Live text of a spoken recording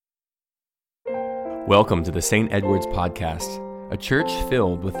Welcome to the St. Edward's Podcast, a church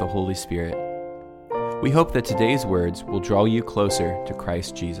filled with the Holy Spirit. We hope that today's words will draw you closer to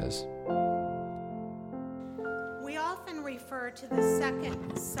Christ Jesus. We often refer to the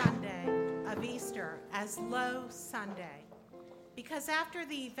second Sunday of Easter as Low Sunday, because after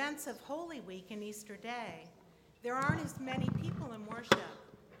the events of Holy Week and Easter Day, there aren't as many people in worship,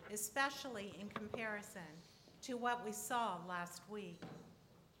 especially in comparison to what we saw last week.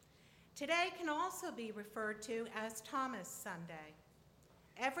 Today can also be referred to as Thomas Sunday.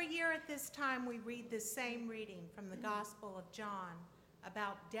 Every year at this time we read the same reading from the Gospel of John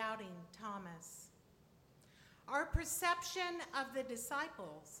about doubting Thomas. Our perception of the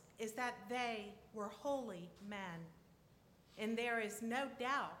disciples is that they were holy men, and there is no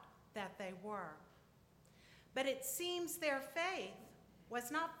doubt that they were. But it seems their faith was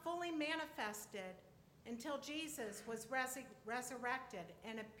not fully manifested until Jesus was resurrected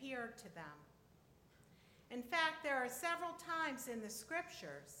and appeared to them. In fact, there are several times in the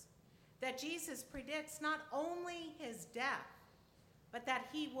scriptures that Jesus predicts not only his death, but that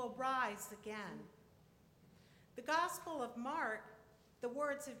he will rise again. The Gospel of Mark, the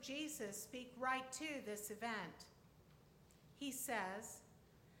words of Jesus speak right to this event. He says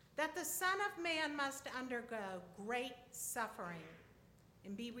that the Son of Man must undergo great suffering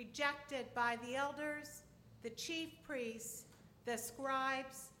and be rejected by the elders, the chief priests, the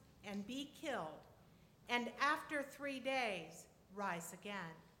scribes, and be killed, and after 3 days rise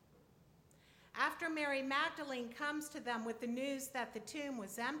again. After Mary Magdalene comes to them with the news that the tomb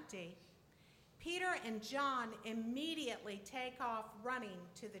was empty, Peter and John immediately take off running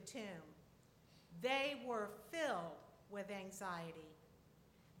to the tomb. They were filled with anxiety.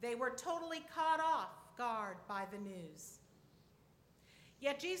 They were totally caught off guard by the news.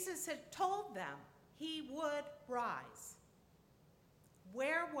 Yet Jesus had told them he would rise.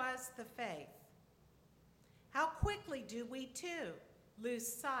 Where was the faith? How quickly do we too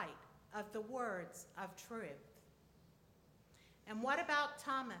lose sight of the words of truth? And what about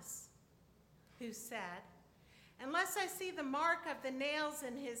Thomas, who said, "Unless I see the mark of the nails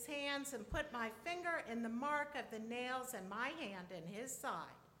in his hands and put my finger in the mark of the nails and my hand in his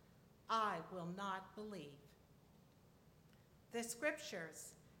side, I will not believe." The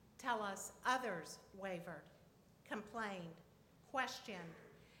scriptures tell us others wavered, complained, questioned,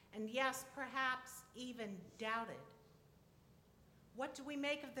 and yes, perhaps even doubted. What do we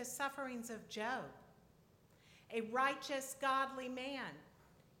make of the sufferings of Job? A righteous, godly man.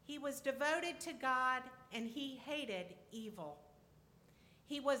 He was devoted to God and he hated evil.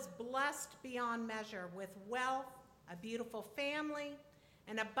 He was blessed beyond measure with wealth, a beautiful family,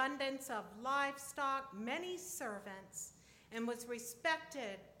 an abundance of livestock, many servants, and was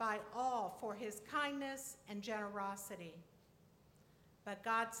respected by all for his kindness and generosity. But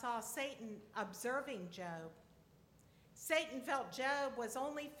God saw Satan observing Job. Satan felt Job was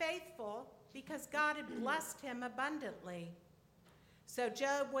only faithful because God had blessed him abundantly. So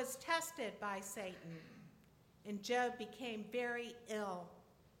Job was tested by Satan, and Job became very ill,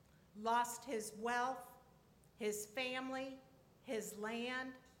 lost his wealth, his family, his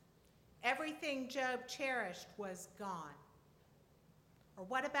land. Everything Job cherished was gone. Or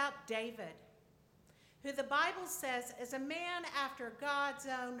what about David, who the Bible says is a man after God's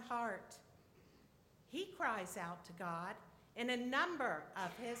own heart? He cries out to God in a number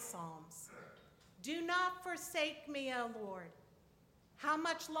of his psalms. "Do not forsake me, O Lord. How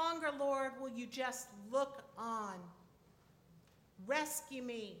much longer, Lord, will you just look on? Rescue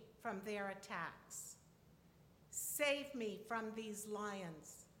me from their attacks. Save me from these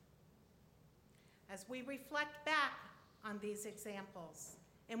lions." As we reflect back on these examples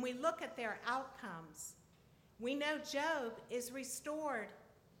and we look at their outcomes, we know Job is restored,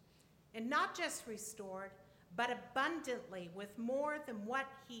 and not just restored, but abundantly with more than what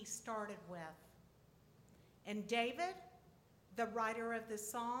he started with. And David, the writer of the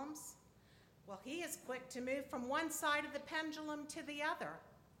Psalms, well, he is quick to move from one side of the pendulum to the other,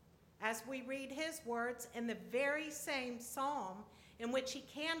 as we read his words in the very same psalm in which he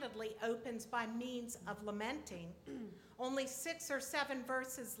candidly opens by means of lamenting. Only 6 or 7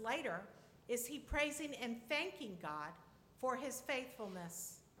 verses later is he praising and thanking God for his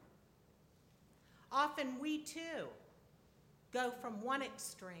faithfulness. Often we too go from one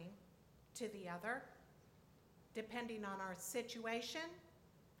extreme to the other, depending on our situation,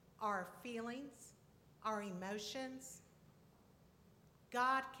 our feelings, our emotions.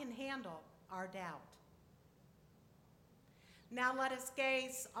 God can handle our doubt. Now let us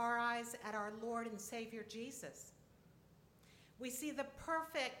gaze our eyes at our Lord and Savior Jesus. We see the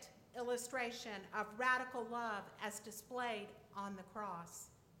perfect illustration of radical love as displayed on the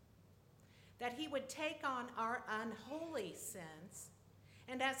cross. that he would take on our unholy sins,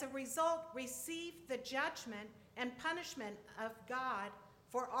 and as a result receive the judgment and punishment of God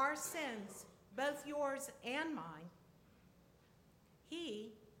for our sins, both yours and mine,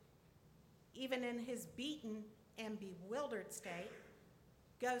 he, even in his beaten and bewildered state,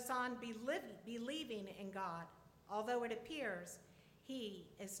 goes on believing in God, although it appears he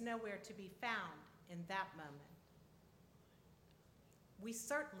is nowhere to be found in that moment. We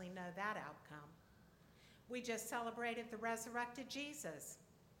certainly know that outcome. We just celebrated the resurrected Jesus.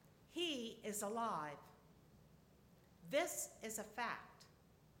 He is alive. This is a fact.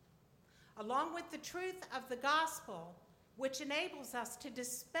 Along with the truth of the gospel, which enables us to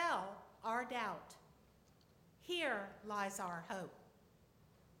dispel our doubt, here lies our hope.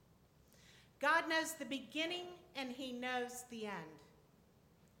 God knows the beginning and he knows the end.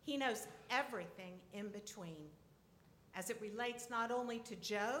 He knows everything in between, as it relates not only to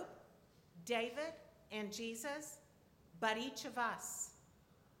Job, David, and Jesus, but each of us.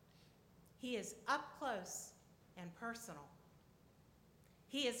 He is up close and personal.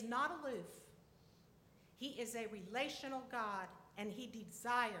 He is not aloof. He is a relational God, and he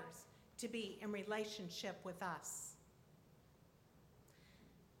desires to be in relationship with us.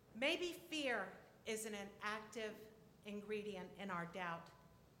 Maybe fear isn't an active ingredient in our doubt.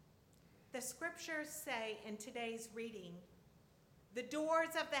 The scriptures say in today's reading, the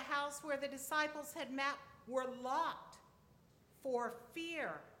doors of the house where the disciples had met were locked for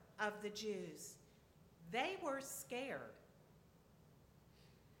fear of the Jews. They were scared.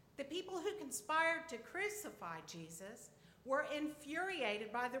 The people who conspired to crucify Jesus were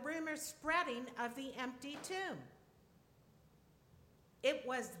infuriated by the rumors spreading of the empty tomb. It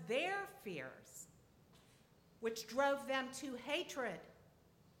was their fears which drove them to hatred,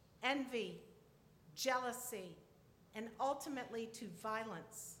 envy, jealousy, and ultimately to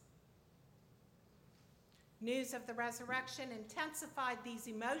violence. News of the resurrection intensified these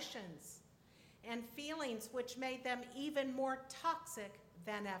emotions and feelings, which made them even more toxic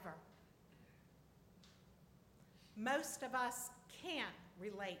than ever. Most of us can't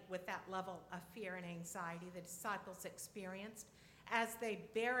relate with that level of fear and anxiety the disciples experienced as they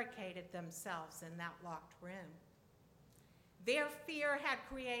barricaded themselves in that locked room. Their fear had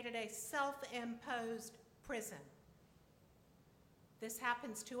created a self-imposed prison. This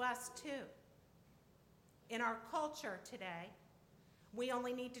happens to us too. In our culture today, we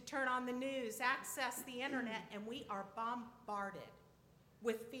only need to turn on the news, access the internet, and we are bombarded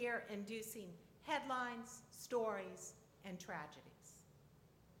with fear-inducing headlines, stories, and tragedies.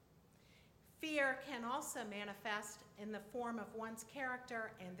 Fear can also manifest in the form of one's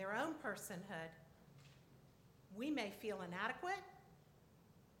character and their own personhood. We may feel inadequate,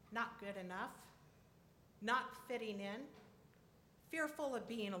 not good enough, not fitting in, fearful of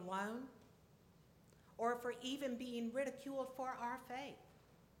being alone, or for even being ridiculed for our faith.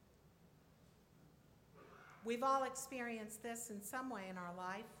 We've all experienced this in some way in our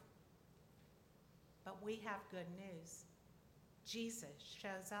life, but we have good news. Jesus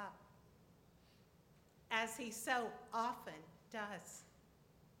shows up, as he so often does,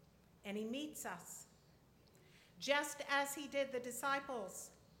 and he meets us, just as he did the disciples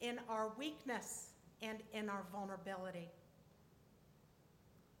in our weakness and in our vulnerability.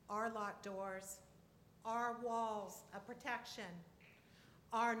 Our locked doors, our walls of protection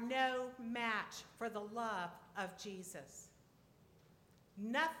are no match for the love of Jesus.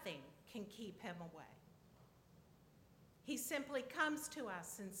 Nothing can keep him away. He simply comes to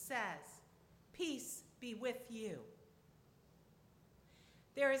us and says, "Peace be with you."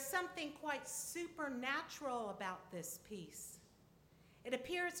 There is something quite supernatural about this peace. It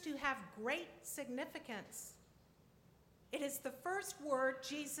appears to have great significance. It is the first word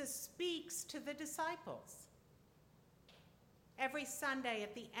Jesus speaks to the disciples. Every Sunday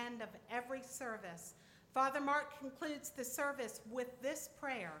at the end of every service, Father Mark concludes the service with this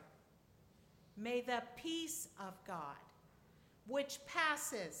prayer: "May the peace of God, which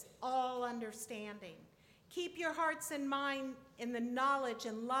passes all understanding, keep your hearts and mind in the knowledge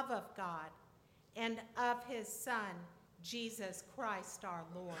and love of God and of his Son, Jesus Christ our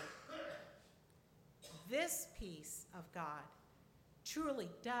Lord." This peace of God truly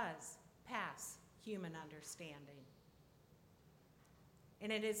does pass human understanding.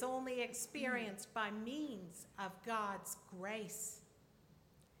 And it is only experienced by means of God's grace.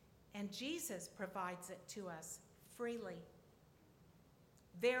 And Jesus provides it to us freely.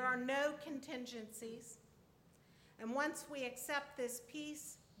 There are no contingencies. And once we accept this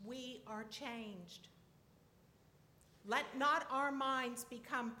peace, we are changed. Let not our minds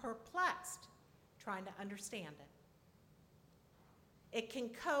become perplexed trying to understand it. It can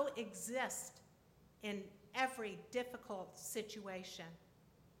coexist in every difficult situation.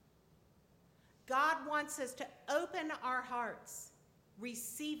 God wants us to open our hearts,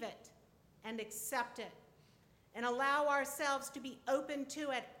 receive it, and accept it, and allow ourselves to be open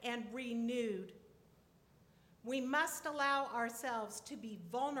to it and renewed. We must allow ourselves to be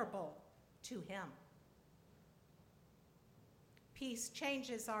vulnerable to him. Peace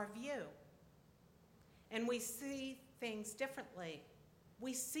changes our view, and we see things differently.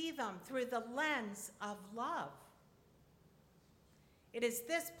 We see them through the lens of love. It is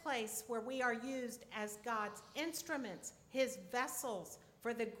this place where we are used as God's instruments, his vessels,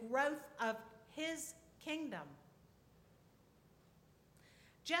 for the growth of his kingdom.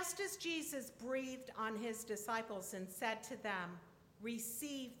 Just as Jesus breathed on his disciples and said to them,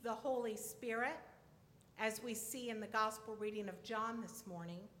 "Receive the Holy Spirit," as we see in the gospel reading of John this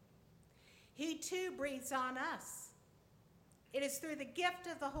morning, he too breathes on us. It is through the gift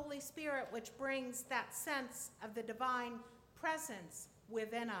of the Holy Spirit which brings that sense of the divine presence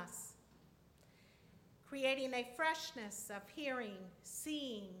within us, creating a freshness of hearing,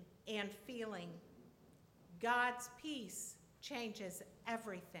 seeing, and feeling. God's peace changes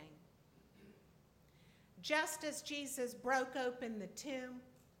everything. Just as Jesus broke open the tomb,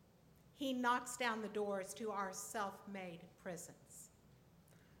 he knocks down the doors to our self-made prisons.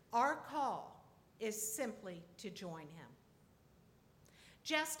 Our call is simply to join him.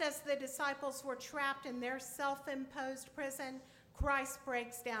 Just as the disciples were trapped in their self-imposed prison, Christ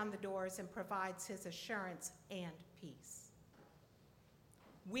breaks down the doors and provides his assurance and peace.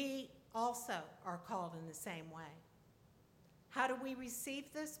 We also are called in the same way. How do we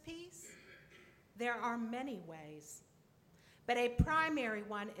receive this peace? There are many ways, but a primary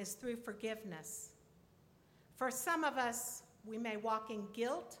one is through forgiveness. For some of us, we may walk in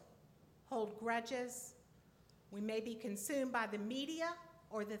guilt, hold grudges, we may be consumed by the media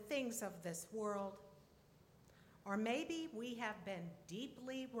or the things of this world, or maybe we have been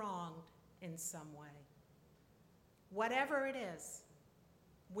deeply wronged in some way. Whatever it is,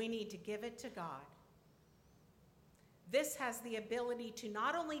 we need to give it to God. This has the ability to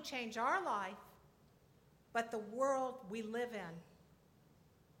not only change our life, but the world we live in.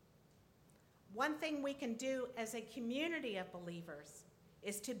 One thing we can do as a community of believers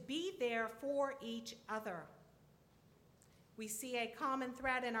is to be there for each other. We see a common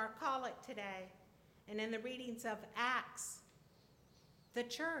thread in our collect today and in the readings of Acts. The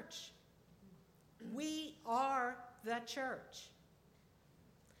church. We are the church.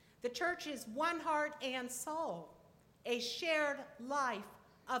 The church is one heart and soul, a shared life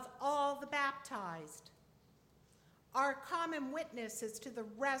of all the baptized. Our common witness is to the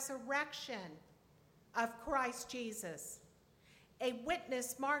resurrection of Christ Jesus, a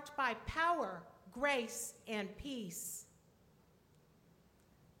witness marked by power, grace, and peace.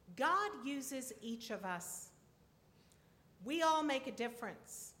 God uses each of us. We all make a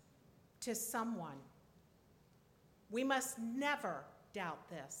difference to someone. We must never doubt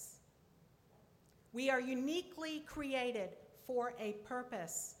this. We are uniquely created for a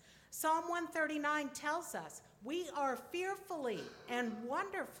purpose. Psalm 139 tells us we are fearfully and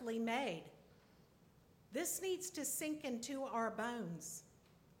wonderfully made. This needs to sink into our bones.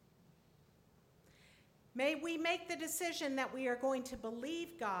 May we make the decision that we are going to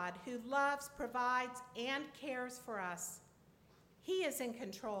believe God, who loves, provides, and cares for us. He is in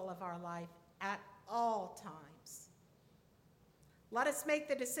control of our life at all times. Let us make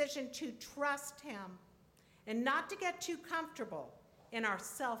the decision to trust him and not to get too comfortable in our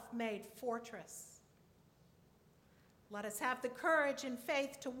self-made fortress. Let us have the courage and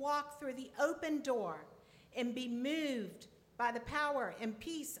faith to walk through the open door and be moved by the power and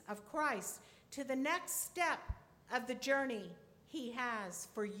peace of Christ to the next step of the journey he has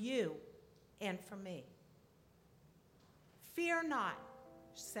for you and for me. Fear not,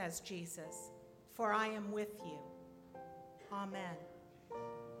 says Jesus, for I am with you. Amen.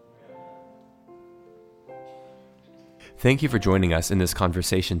 Thank you for joining us in this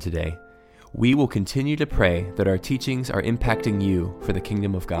conversation today. We will continue to pray that our teachings are impacting you for the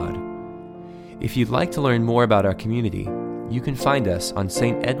kingdom of God. If you'd like to learn more about our community, you can find us on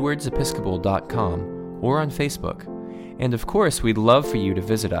stedwardsepiscopal.com or on Facebook. And of course, we'd love for you to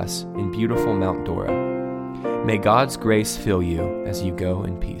visit us in beautiful Mount Dora. May God's grace fill you as you go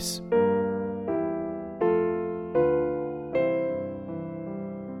in peace.